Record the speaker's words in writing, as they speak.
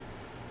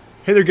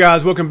Hey there,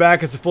 guys. Welcome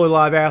back. It's the Fully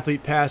Live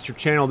Athlete Pastor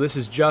channel. This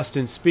is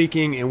Justin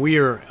speaking, and we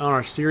are on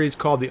our series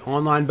called the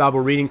Online Bible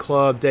Reading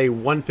Club, day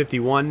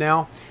 151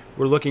 now.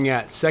 We're looking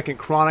at 2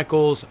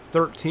 Chronicles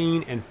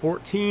 13 and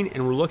 14,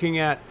 and we're looking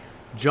at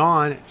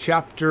John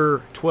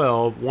chapter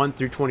 12, 1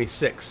 through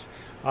 26.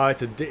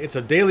 It's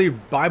a daily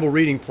Bible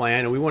reading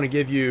plan, and we want to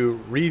give you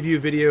review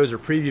videos or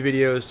preview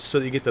videos so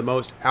that you get the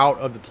most out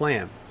of the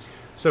plan.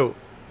 So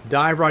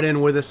dive right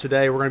in with us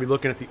today. We're going to be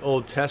looking at the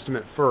Old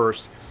Testament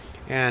first.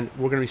 And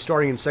we're going to be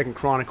starting in 2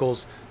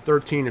 Chronicles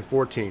 13 and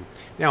 14.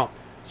 Now,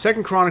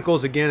 2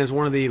 Chronicles, again, is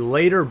one of the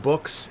later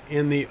books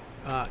in the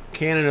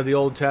canon of the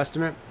Old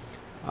Testament.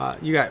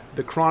 You got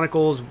the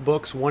Chronicles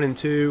books 1 and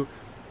 2,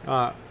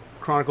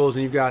 Chronicles,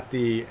 and you've got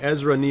the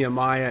Ezra,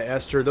 Nehemiah,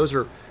 Esther. Those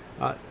are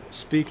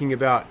speaking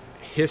about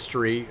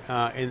history.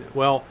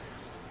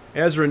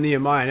 Ezra,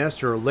 Nehemiah, and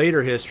Esther are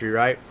later history,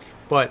 right?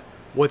 But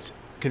what's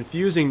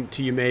confusing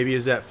to you maybe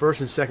is that 1st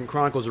and 2nd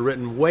Chronicles are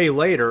written way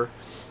later,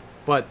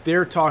 but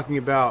they're talking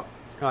about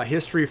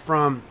history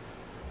from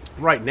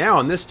right now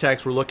in this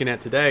text we're looking at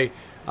today,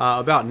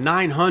 about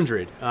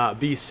 900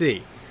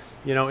 BC.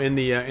 You know, in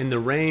the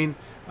reign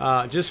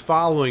just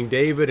following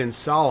David and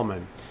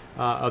Solomon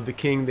of the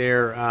king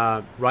there,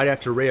 right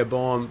after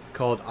Rehoboam,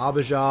 called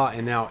Abijah,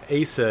 and now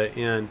Asa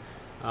in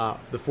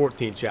the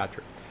 14th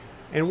chapter.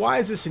 And why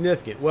is this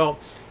significant? Well,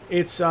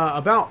 it's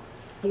about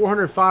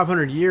 400,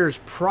 500 years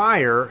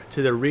prior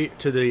to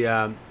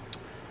the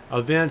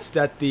events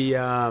that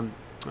the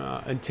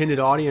intended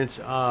audience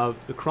of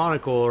the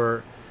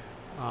chronicler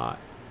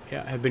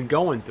have been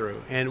going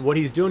through. And what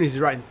he's doing is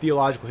he's writing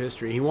theological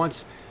history. He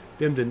wants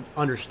them to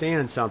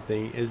understand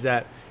something, is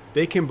that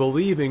they can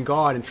believe in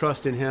God and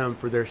trust in Him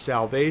for their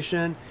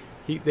salvation.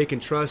 They can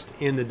trust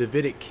in the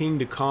Davidic king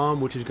to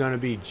come, which is going to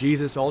be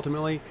Jesus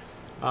ultimately.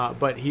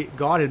 But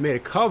God had made a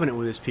covenant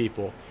with His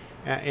people.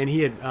 And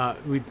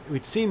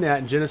we'd seen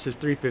that in Genesis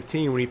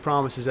 3:15 when He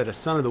promises that a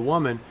son of the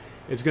woman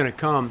is going to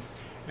come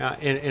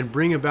and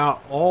bring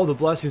about all the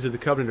blessings of the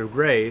covenant of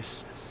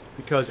grace,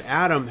 because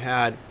Adam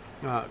had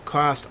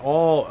cast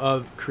all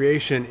of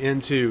creation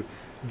into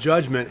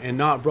judgment and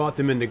not brought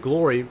them into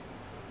glory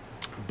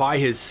by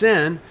his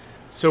sin.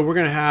 So we're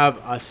going to have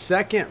a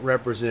second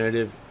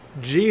representative,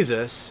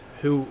 Jesus,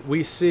 who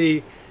we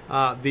see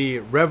the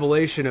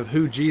revelation of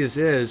who Jesus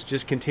is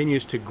just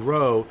continues to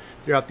grow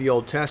throughout the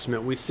Old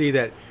Testament. We see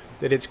that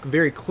it's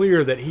very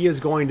clear that he is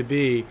going to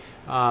be,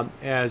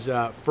 as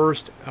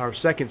first or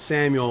Second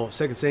Samuel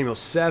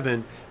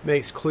 7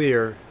 makes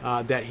clear,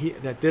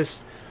 that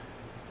this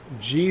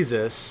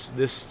Jesus,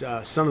 this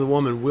son of the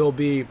woman, will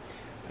be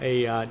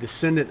a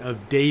descendant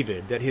of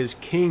David, that his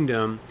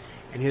kingdom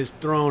and his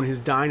throne, his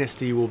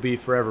dynasty, will be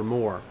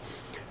forevermore.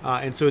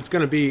 And so it's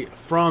going to be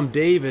from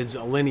David's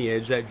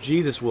lineage that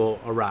Jesus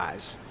will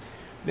arise.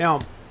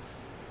 Now,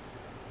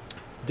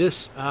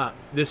 this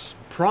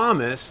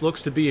promise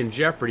looks to be in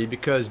jeopardy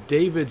because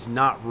David's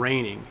not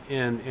reigning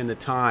in the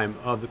time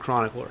of the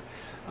chronicler.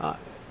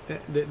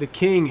 The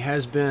king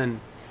has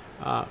been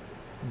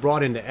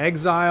brought into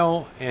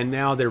exile, and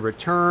now they're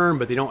returned,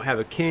 but they don't have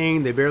a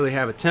king. They barely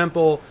have a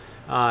temple,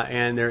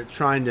 and they're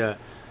trying to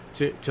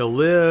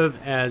live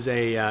as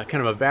a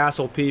kind of a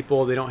vassal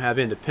people. They don't have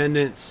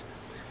independence,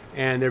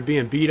 and they're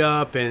being beat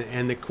up.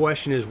 And the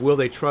question is, will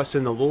they trust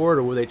in the Lord,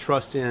 or will they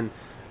trust in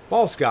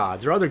false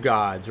gods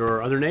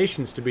or other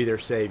nations to be their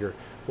savior?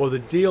 Well, the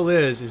deal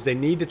is they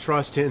need to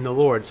trust in the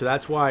Lord. So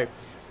that's why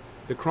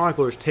the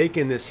chronicler is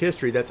taking this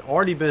history that's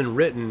already been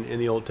written in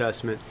the Old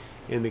Testament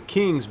in the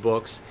King's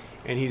books,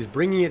 and he's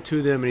bringing it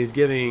to them, and he's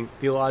giving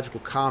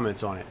theological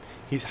comments on it.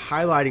 He's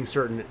highlighting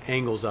certain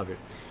angles of it.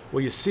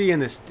 Well, you see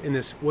in this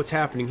what's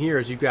happening here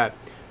is you've got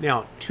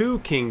now two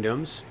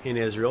kingdoms in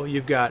Israel.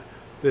 You've got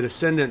the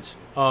descendants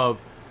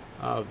of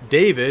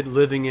David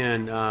living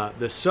in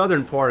the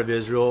southern part of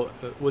Israel,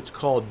 what's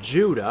called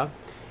Judah,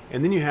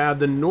 and then you have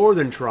the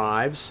northern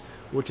tribes,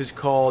 which is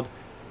called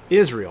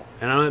Israel.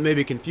 And I know that may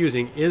be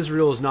confusing.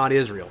 Israel is not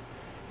Israel.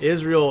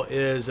 Israel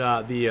is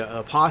the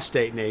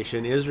apostate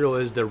nation. Israel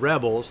is the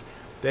rebels.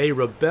 They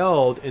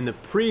rebelled in the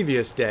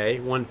previous day,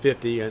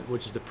 150,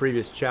 which is the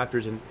previous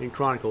chapters in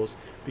Chronicles,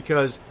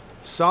 because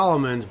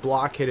Solomon's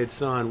blockheaded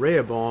son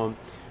Rehoboam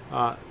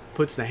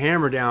puts the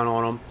hammer down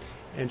on them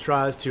and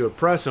tries to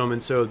oppress them,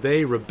 and so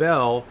they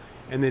rebel.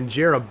 And then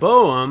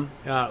Jeroboam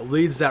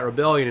leads that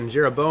rebellion, and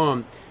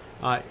Jeroboam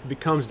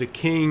becomes the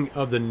king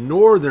of the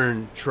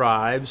northern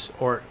tribes,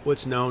 or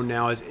what's known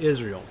now as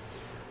Israel.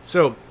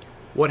 So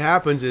what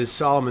happens is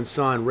Solomon's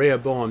son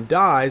Rehoboam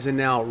dies, and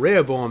now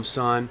Rehoboam's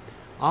son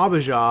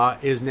Abijah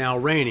is now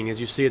reigning,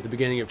 as you see at the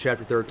beginning of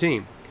chapter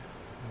 13.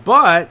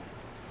 But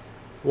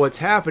what's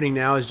happening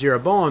now is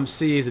Jeroboam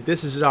sees that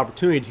this is his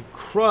opportunity to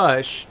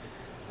crush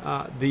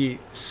the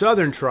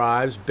southern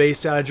tribes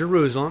based out of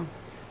Jerusalem,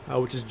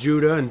 which is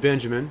Judah and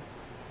Benjamin,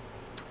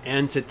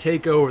 and to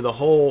take over the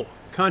whole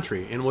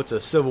country in what's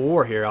a civil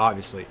war here,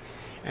 obviously.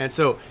 And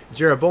so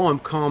Jeroboam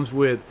comes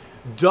with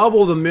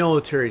double the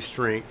military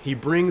strength. He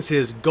brings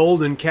his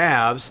golden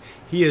calves.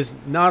 He is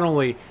not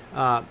only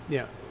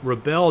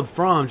rebelled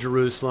from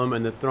Jerusalem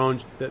and the throne,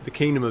 the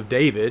kingdom of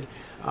David,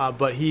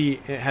 but he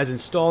has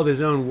installed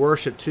his own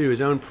worship too,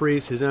 his own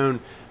priests, his own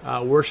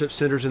worship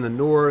centers in the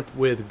north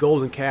with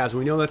golden calves.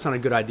 We know that's not a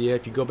good idea.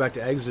 If you go back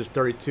to Exodus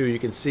 32, you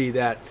can see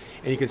that,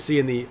 and you can see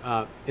in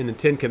the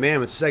Ten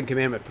Commandments, the second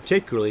commandment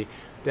particularly,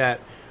 that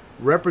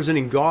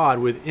representing God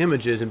with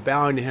images and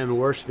bowing to Him and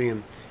worshiping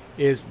Him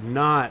is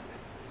not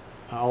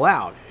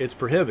allowed. It's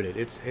prohibited.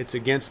 It's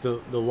against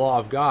the law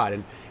of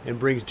God and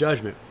brings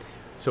judgment.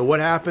 So what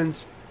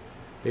happens?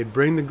 They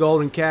bring the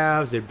golden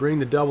calves, they bring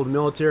the double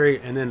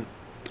military, and then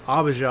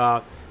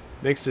Abijah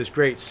makes this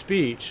great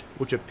speech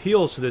which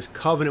appeals to this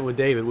covenant with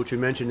David, which we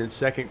mentioned in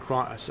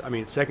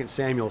 2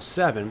 Samuel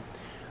 7,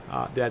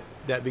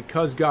 that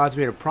because God's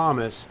made a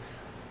promise,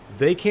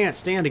 they can't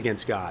stand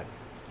against God.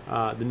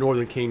 The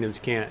northern kingdoms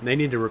can't. And they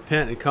need to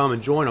repent and come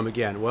and join them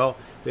again. Well,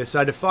 they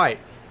decide to fight,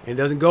 and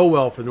it doesn't go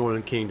well for the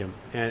northern kingdom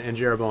and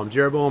Jeroboam.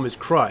 Jeroboam is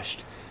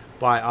crushed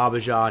by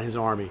Abijah and his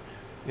army,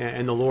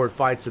 and the Lord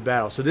fights the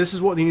battle. So this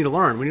is what we need to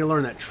learn. We need to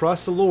learn that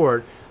trust the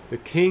Lord, the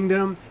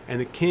kingdom and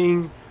the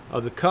king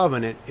of the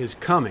covenant is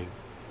coming.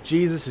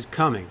 Jesus is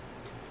coming.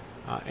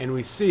 And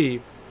we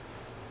see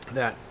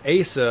that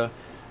Asa,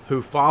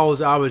 who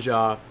follows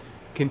Abijah,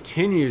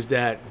 continues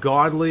that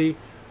godly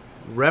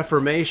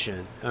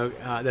reformation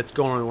that's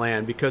going on in the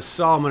land, because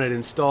Solomon had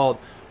installed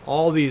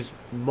all these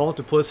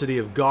multiplicity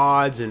of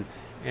gods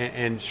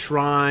and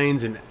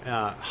shrines and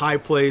high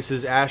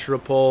places, Asherah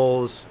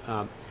poles,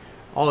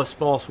 all this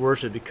false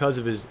worship because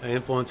of his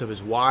influence of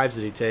his wives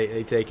that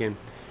he'd taken.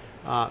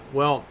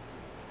 Well,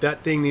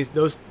 that thing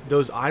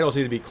those idols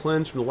need to be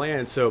cleansed from the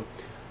land. So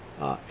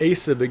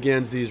Asa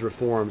begins these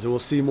reforms, and we'll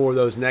see more of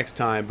those next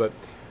time.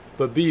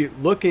 But be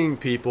looking,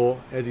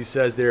 people, as he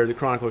says there, the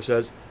chronicler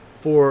says,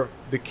 for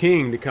the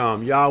king to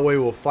come. Yahweh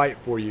will fight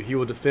for you. He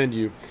will defend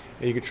you,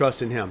 and you can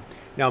trust in him.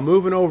 Now,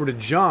 moving over to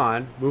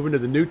John, moving to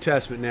the New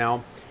Testament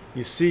now,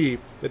 you see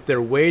that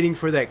they're waiting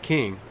for that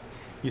king.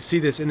 You see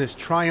this in this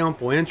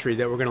triumphal entry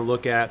that we're going to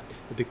look at,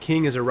 that the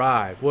king has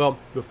arrived. Well,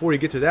 before you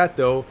get to that,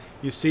 though,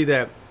 you see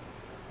that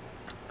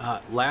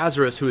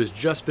Lazarus, who has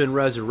just been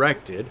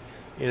resurrected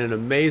in an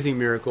amazing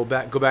miracle,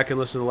 go back and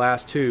listen to the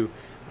last two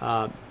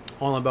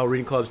online Bible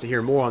reading clubs to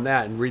hear more on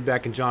that, and read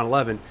back in John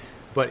 11.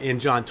 But in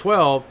John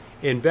 12,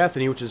 in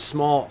Bethany, which is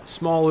a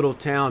small little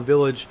town,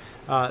 village,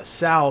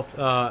 south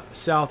of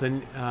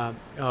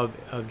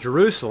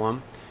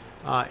Jerusalem,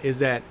 is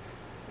that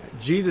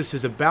Jesus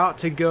is about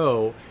to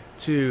go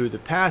to the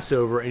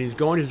Passover, and he's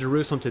going to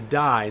Jerusalem to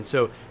die. And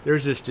so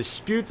there's this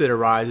dispute that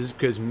arises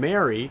because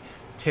Mary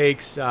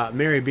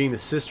being the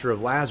sister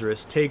of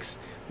Lazarus, takes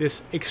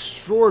this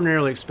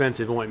extraordinarily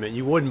expensive ointment.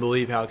 You wouldn't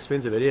believe how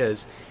expensive it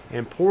is,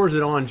 and pours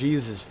it on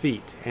Jesus'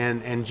 feet.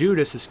 And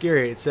Judas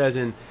Iscariot, it says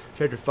in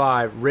chapter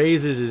 5,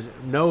 raises his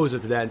nose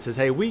up to that and says,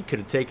 hey, we could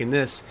have taken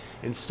this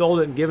and sold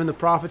it and given the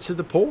profits to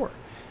the poor.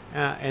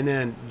 And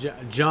then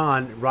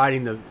John,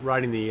 writing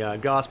the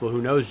gospel,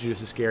 who knows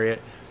Judas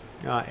Iscariot,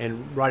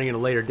 and writing at a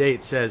later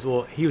date, says,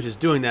 well, he was just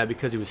doing that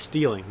because he was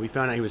stealing. We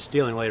found out he was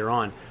stealing later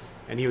on,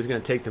 and he was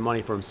going to take the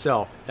money for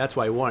himself. That's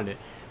why he wanted it.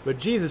 But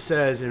Jesus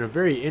says in a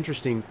very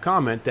interesting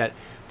comment that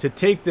to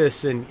take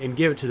this and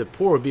give it to the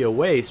poor would be a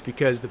waste,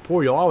 because the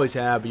poor you'll always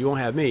have, but you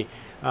won't have me.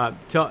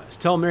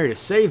 Tell Mary to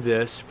save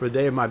this for the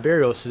day of my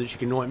burial so that she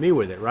can anoint me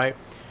with it, right?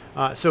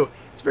 So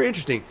it's very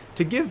interesting.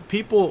 To give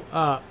people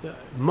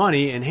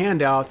money and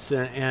handouts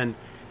and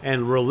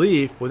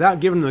relief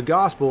without giving them the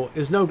gospel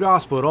is no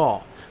gospel at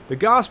all. The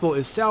gospel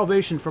is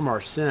salvation from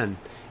our sin.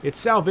 It's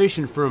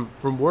salvation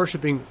from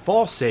worshiping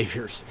false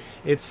saviors.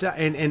 It's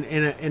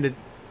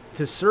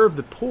to serve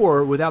the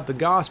poor without the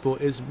gospel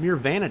is mere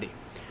vanity.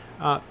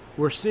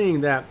 We're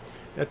seeing that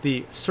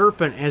the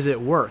serpent is at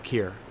work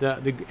here.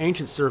 The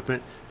ancient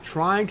serpent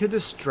trying to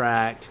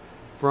distract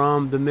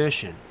from the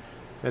mission.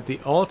 That the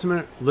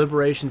ultimate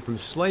liberation from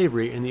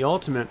slavery and the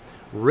ultimate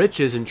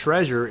riches and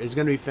treasure is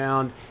going to be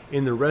found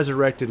in the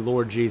resurrected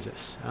Lord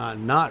Jesus,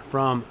 not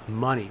from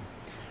money,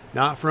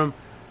 not from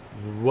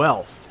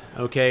wealth.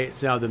 Okay,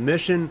 so the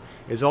mission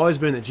has always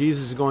been that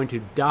Jesus is going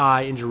to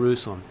die in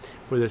Jerusalem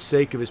for the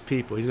sake of his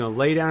people. He's going to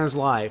lay down his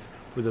life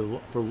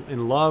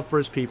in love for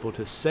his people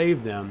to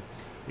save them.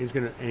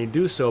 And he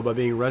do so by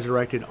being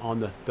resurrected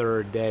on the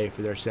third day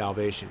for their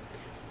salvation.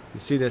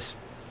 You see this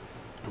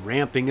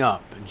ramping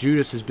up.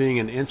 Judas is being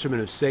an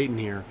instrument of Satan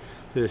here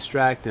to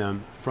distract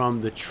them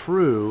from the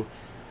true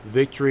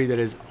victory that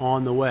is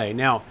on the way.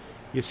 Now,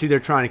 you see they're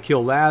trying to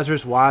kill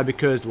Lazarus. Why?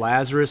 Because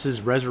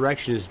Lazarus'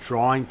 resurrection is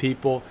drawing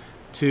people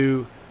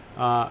to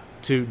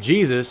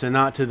Jesus and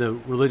not to the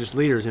religious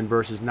leaders in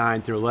verses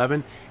 9 through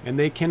 11, and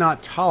they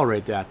cannot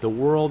tolerate that. The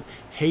world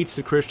hates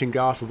the Christian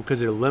gospel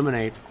because it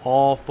eliminates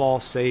all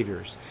false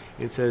saviors.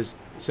 It says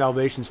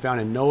salvation is found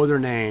in no other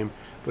name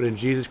but in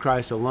Jesus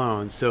Christ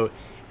alone. So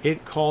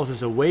it calls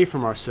us away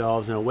from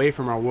ourselves and away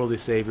from our worldly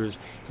saviors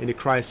into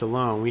Christ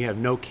alone. We have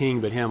no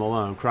king but him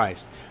alone,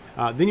 Christ.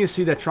 Then you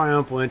see that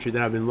triumphal entry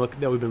that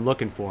we've been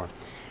looking for.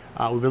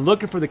 We've been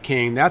looking for the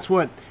king. That's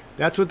what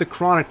That's what the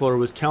chronicler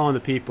was telling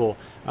the people,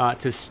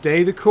 to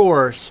stay the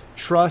course,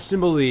 trust and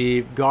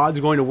believe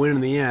God's going to win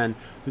in the end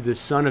through the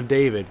Son of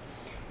David.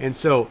 And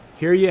so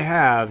here you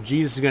have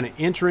Jesus is going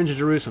to enter into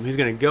Jerusalem. He's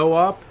going to go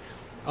up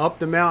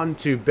the mountain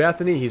to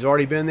Bethany. He's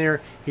already been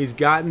there. He's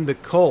gotten the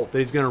colt that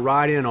he's going to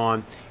ride in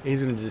on, and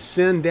he's going to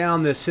descend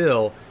down this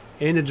hill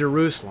into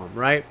Jerusalem,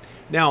 right?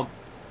 Now,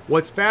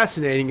 what's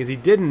fascinating is he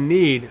didn't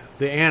need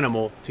the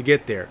animal to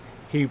get there.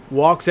 He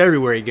walks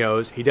everywhere he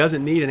goes. He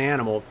doesn't need an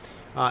animal.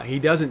 He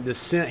doesn't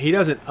descend. He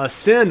doesn't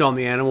ascend on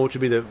the animal, which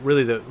would be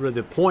really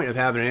the point of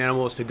having an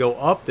animal, is to go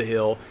up the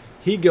hill.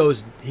 He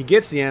gets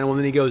the animal, and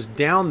then he goes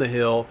down the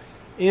hill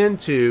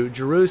into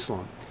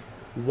Jerusalem.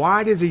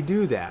 Why does he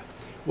do that?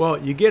 Well,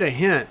 you get a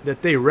hint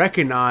that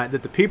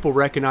that the people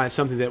recognize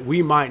something that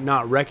we might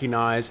not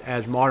recognize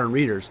as modern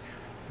readers.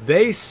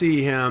 They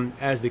see him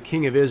as the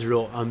King of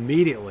Israel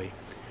immediately,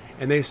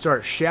 and they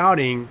start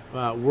shouting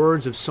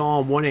words of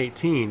Psalm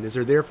 118 as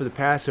they're there for the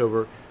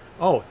Passover.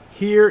 Oh,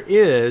 here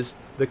is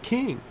the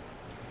King.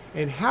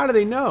 And how do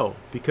they know?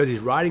 Because he's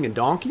riding a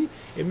donkey?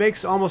 It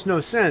makes almost no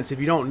sense if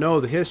you don't know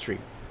the history.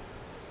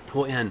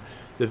 Well, in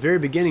the very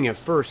beginning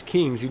of 1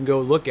 Kings, you can go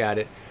look at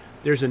it,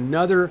 there's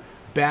another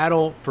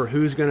battle for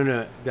who's going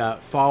to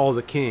follow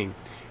the king.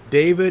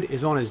 David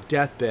is on his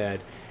deathbed,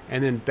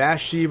 and then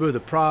Bathsheba, the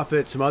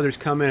prophet, some others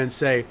come in and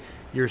say,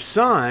 your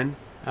son,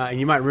 and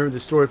you might remember the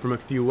story from a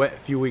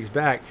few weeks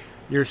back,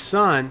 your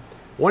son,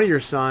 one of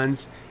your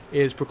sons,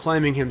 is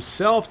proclaiming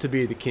himself to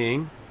be the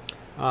king.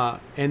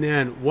 And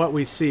then what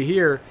we see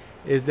here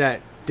is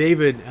that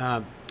David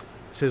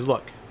says,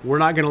 look, we're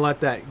not going to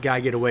let that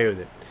guy get away with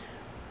it.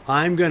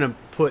 I'm going to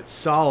put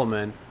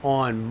Solomon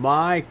on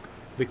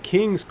the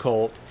king's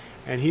colt,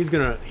 and he's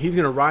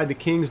gonna ride the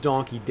king's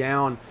donkey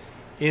down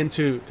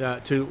into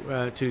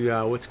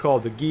to what's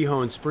called the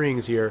Gihon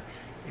Springs here,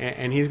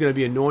 and he's going to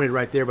be anointed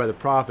right there by the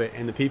prophet,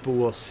 and the people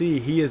will see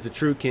he is the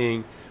true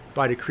king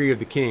by decree of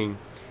the king,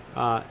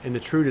 and the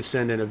true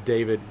descendant of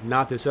David,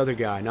 not this other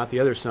guy, not the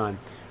other son.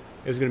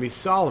 It was going to be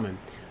Solomon.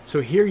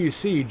 So here you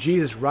see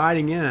Jesus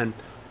riding in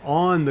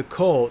on the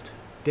colt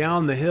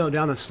down the hill,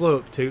 down the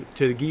slope to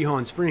the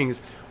Gihon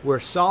Springs, where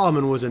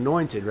Solomon was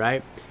anointed,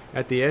 right?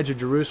 At the edge of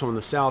Jerusalem in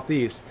the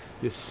southeast.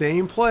 The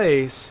same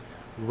place,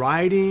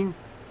 riding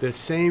the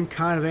same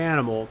kind of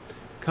animal,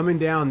 coming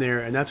down there,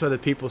 and that's why the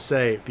people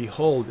say,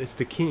 behold, it's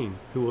the king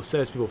who will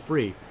set his people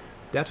free.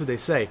 That's what they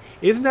say.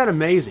 Isn't that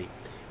amazing?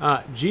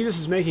 Jesus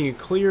is making a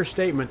clear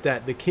statement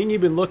that the king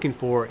you've been looking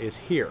for is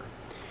here.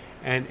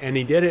 And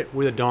he did it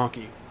with a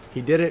donkey.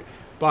 He did it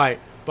by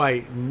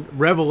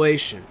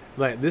revelation.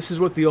 Like, this is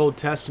what the Old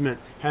Testament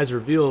has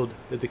revealed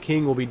that the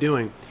king will be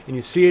doing. And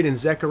you see it in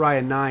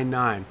Zechariah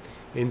 9:9.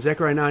 In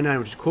Zechariah 9:9,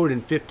 which is quoted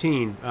in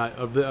 15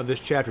 of this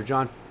chapter,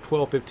 John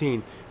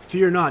 12:15,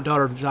 fear not,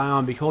 daughter of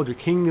Zion, behold,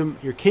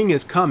 your king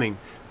is coming,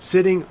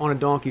 sitting on a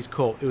donkey's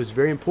colt. It was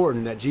very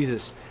important that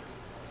Jesus,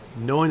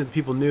 knowing that the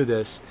people knew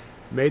this,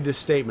 made this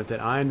statement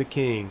that I am the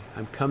king,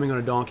 I'm coming on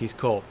a donkey's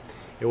colt.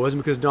 It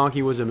wasn't because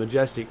donkey was a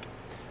majestic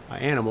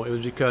animal, it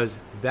was because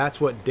that's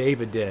what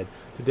David did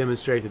to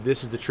demonstrate that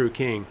this is the true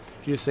king.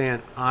 Jesus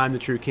saying, I'm the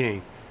true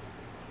king.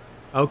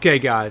 Okay,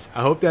 guys,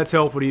 I hope that's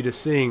helpful to you to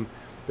seeing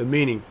the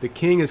meaning. The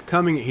king is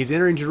coming, he's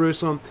entering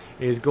Jerusalem,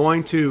 and he's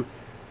going to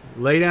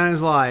lay down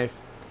his life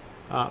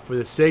for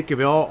the sake of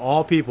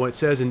all people. It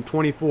says in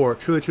 24,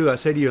 truly, truly, I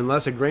say to you,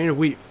 unless a grain of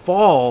wheat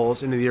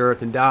falls into the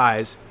earth and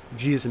dies,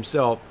 Jesus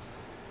himself,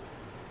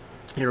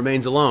 it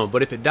remains alone.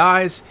 But if it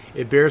dies,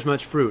 it bears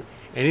much fruit.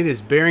 And it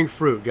is bearing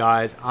fruit,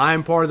 guys.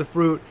 I'm part of the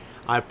fruit.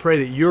 I pray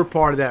that you're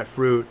part of that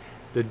fruit.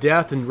 The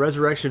death and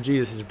resurrection of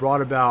Jesus has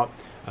brought about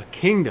a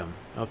kingdom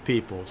of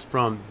peoples,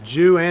 from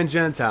Jew and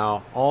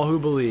Gentile. All who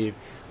believe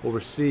will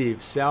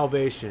receive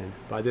salvation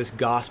by this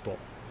gospel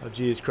of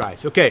Jesus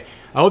Christ. Okay,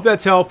 I hope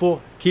that's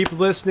helpful. Keep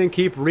listening,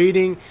 keep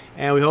reading,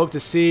 and we hope to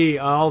see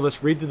all of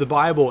us read through the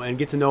Bible and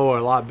get to know a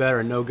lot better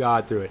and know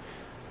God through it.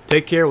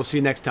 Take care. We'll see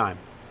you next time.